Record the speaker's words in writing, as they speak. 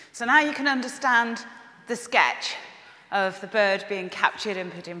So now you can understand the sketch of the bird being captured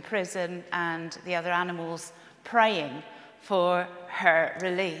and put in prison and the other animals praying for her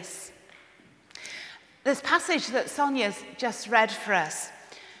release. This passage that Sonia's just read for us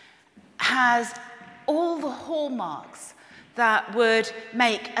has all the hallmarks that would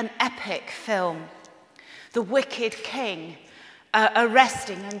make an epic film. The wicked king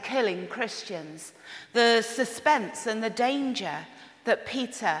arresting and killing Christians, the suspense and the danger that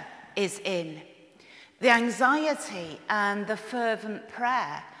Peter is in, the anxiety and the fervent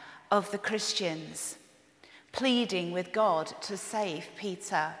prayer of the Christians, pleading with God to save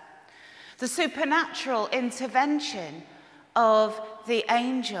Peter, the supernatural intervention of the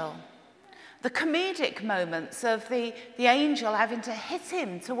angel, the comedic moments of the angel having to hit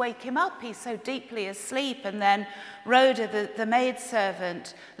him to wake him up. He's so deeply asleep. And then Rhoda, the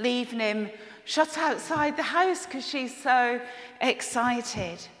maidservant, leaving him shut outside the house because she's so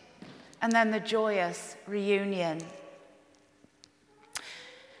excited. And then the joyous reunion.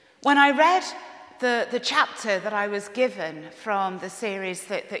 When I read the chapter that I was given from the series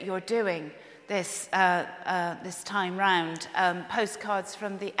that you're doing this time round, Postcards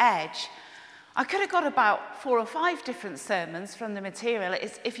from the Edge, I could have got about 4 or 5 different sermons from the material.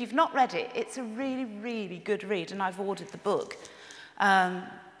 If you've not read it, it's a really, really good read, and I've ordered the book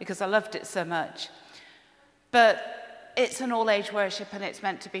because I loved it so much. But it's an all-age worship, and it's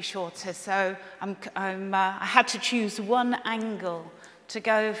meant to be shorter, so I had to choose one angle to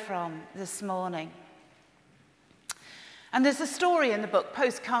go from this morning. And there's a story in the book,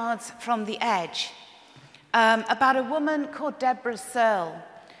 Postcards from the Edge, about a woman called Deborah Searle,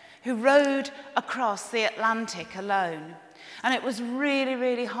 who rowed across the Atlantic alone. And it was really,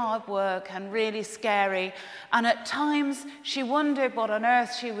 really hard work and really scary. And at times, she wondered what on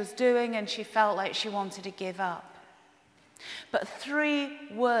earth she was doing, and she felt like she wanted to give up. But 3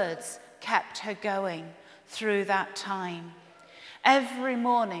 words kept her going through that time. Every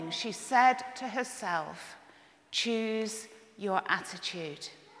morning, she said to herself, "Choose your attitude."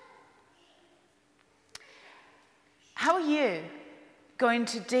 How are you going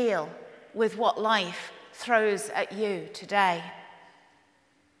to deal with what life throws at you today?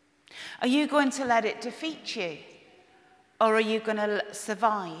 Are you going to let it defeat you, or are you going to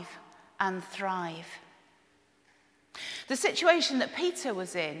survive and thrive? The situation that Peter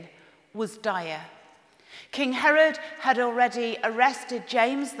was in was dire. King Herod had already arrested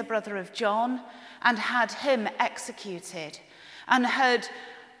James, the brother of John, and had him executed, and had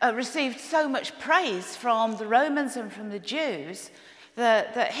received so much praise from the Romans and from the Jews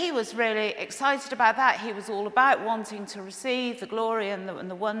that he was really excited about that. He was all about wanting to receive the glory and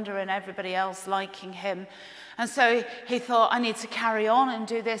the wonder and everybody else liking him. And so he thought, I need to carry on and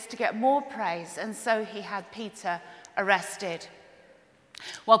do this to get more praise. And so he had Peter arrested.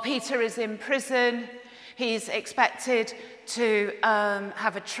 While Peter is in prison, he's expected to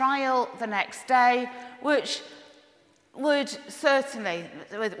have a trial the next day, which would certainly,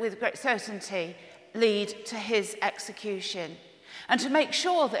 with great certainty, lead to his execution. And to make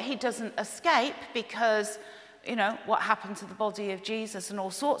sure that he doesn't escape, because, what happened to the body of Jesus and all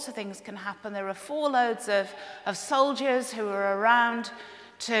sorts of things can happen. There are 4 loads of soldiers who are around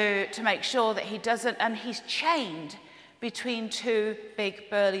to make sure that he doesn't, and he's chained between 2 big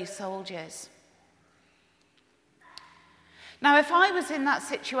burly soldiers. Now, if I was in that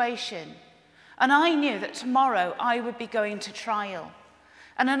situation and I knew that tomorrow I would be going to trial,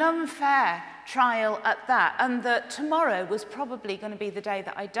 and an unfair trial at that, and that tomorrow was probably going to be the day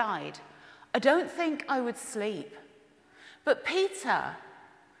that I died, I don't think I would sleep. But Peter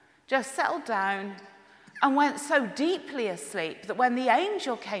just settled down and went so deeply asleep that when the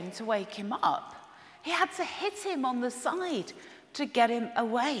angel came to wake him up, he had to hit him on the side to get him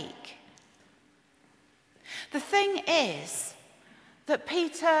awake. The thing is that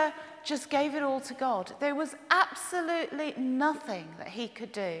Peter just gave it all to God. There was absolutely nothing that he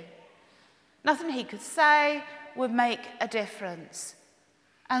could do. Nothing he could say would make a difference.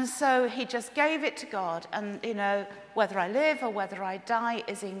 And so he just gave it to God. And, whether I live or whether I die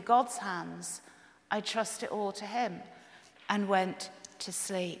is in God's hands. I trust it all to him, and went to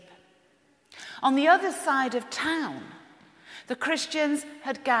sleep. On the other side of town, the Christians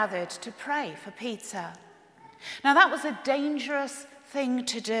had gathered to pray for Peter. Now, that was a dangerous thing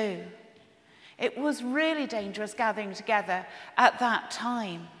to do. It was really dangerous gathering together at that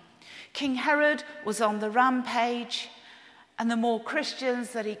time. King Herod was on the rampage, and the more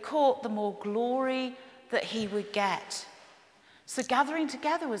Christians that he caught, the more glory that he would get. So gathering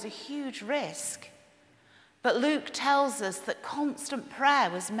together was a huge risk. But Luke tells us that constant prayer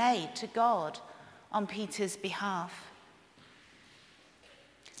was made to God on Peter's behalf.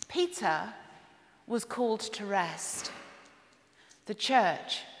 Peter was called to rest. The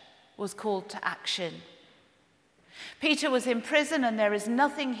church was called to action. Peter was in prison and there is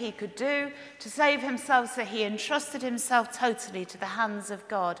nothing he could do to save himself, so he entrusted himself totally to the hands of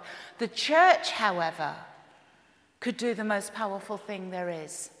God. The church, however, could do the most powerful thing there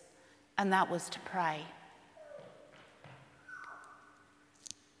is, and that was to pray.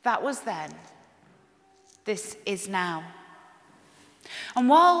 That was then. This is now. And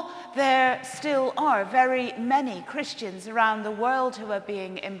while there still are very many Christians around the world who are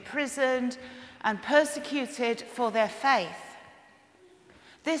being imprisoned and persecuted for their faith,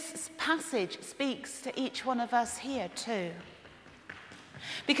 this passage speaks to each one of us here too.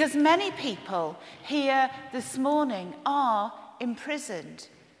 Because many people here this morning are imprisoned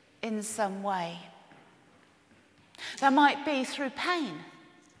in some way. That might be through pain,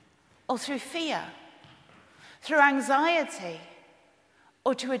 or through fear, through anxiety,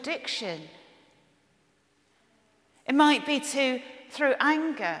 or to addiction. It might be through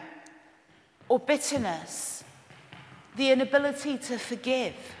anger or bitterness, the inability to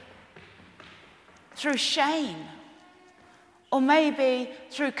forgive, through shame, or maybe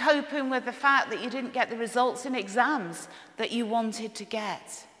through coping with the fact that you didn't get the results in exams that you wanted to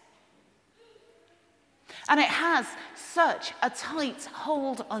get. And it has such a tight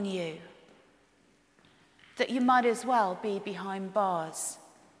hold on you that you might as well be behind bars,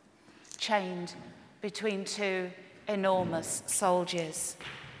 chained between two enormous soldiers.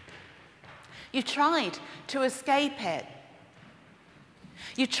 You tried to escape it.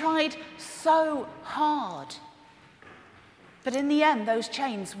 You tried so hard. But in the end, those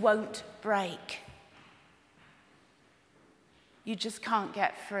chains won't break. You just can't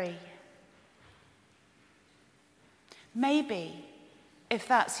get free. Maybe, if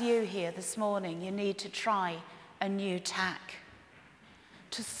that's you here this morning, you need to try a new tack.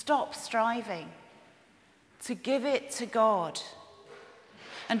 To stop striving, to give it to God,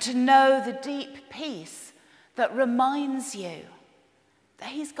 and to know the deep peace that reminds you that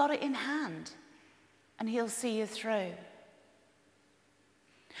He's got it in hand and He'll see you through.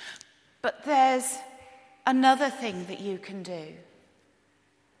 But there's another thing that you can do.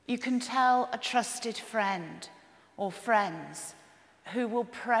 You can tell a trusted friend or friends who will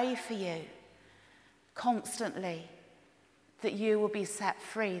pray for you constantly that you will be set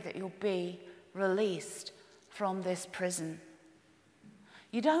free, that you'll be released from this prison.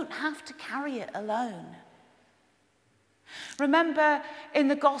 You don't have to carry it alone. Remember in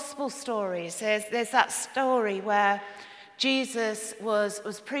the gospel stories, there's that story where Jesus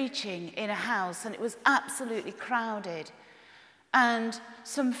was preaching in a house and it was absolutely crowded. And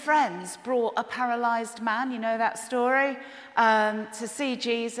some friends brought a paralyzed man, you know that story, to see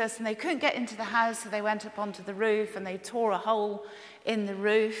Jesus. And they couldn't get into the house, so they went up onto the roof and they tore a hole in the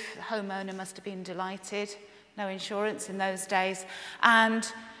roof. The homeowner must have been delighted. No insurance in those days. And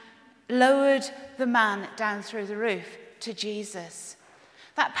lowered the man down through the roof to Jesus.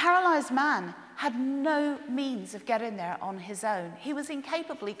 That paralyzed man had no means of getting there on his own. He was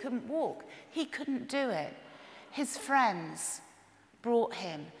incapable. He couldn't walk. He couldn't do it. His friends brought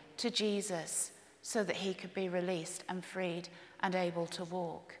him to Jesus so that he could be released and freed and able to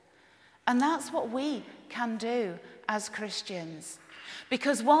walk. And that's what we can do as Christians.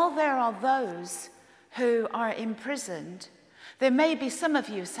 Because while there are those who are imprisoned, there may be some of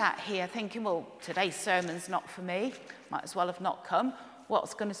you sat here thinking, well, today's sermon's not for me. Might as well have not come.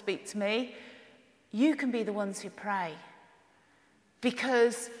 What's going to speak to me? You can be the ones who pray.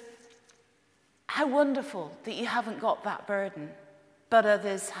 Because how wonderful that you haven't got that burden, but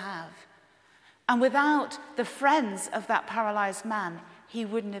others have. And without the friends of that paralyzed man, he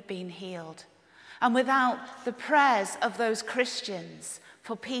wouldn't have been healed. And without the prayers of those Christians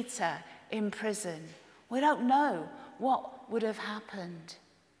for Peter in prison, we don't know what would have happened.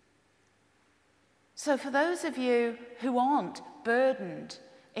 So for those of you who aren't burdened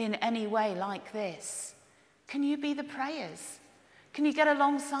in any way like this, can you be the prayers? Can you get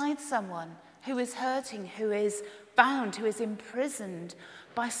alongside someone who is hurting, who is bound, who is imprisoned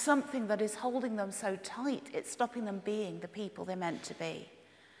by something that is holding them so tight, it's stopping them being the people they're meant to be,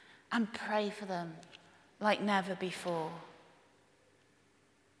 and pray for them like never before?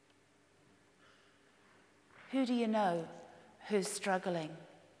 Who do you know who's struggling?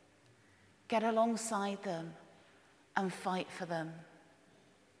 Get alongside them and fight for them.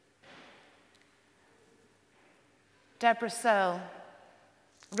 Deborah Searle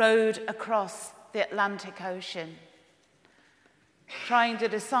rowed across the Atlantic Ocean, trying to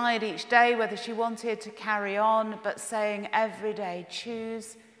decide each day whether she wanted to carry on, but saying every day,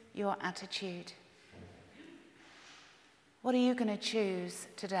 choose your attitude. What are you going to choose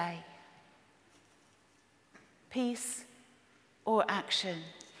today? Peace or action?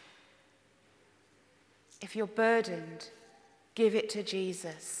 If you're burdened, give it to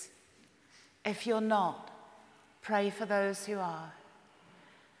Jesus. If you're not, pray for those who are.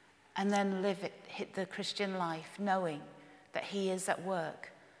 And then hit the Christian life knowing that he is at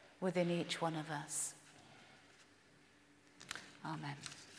work within each one of us. Amen.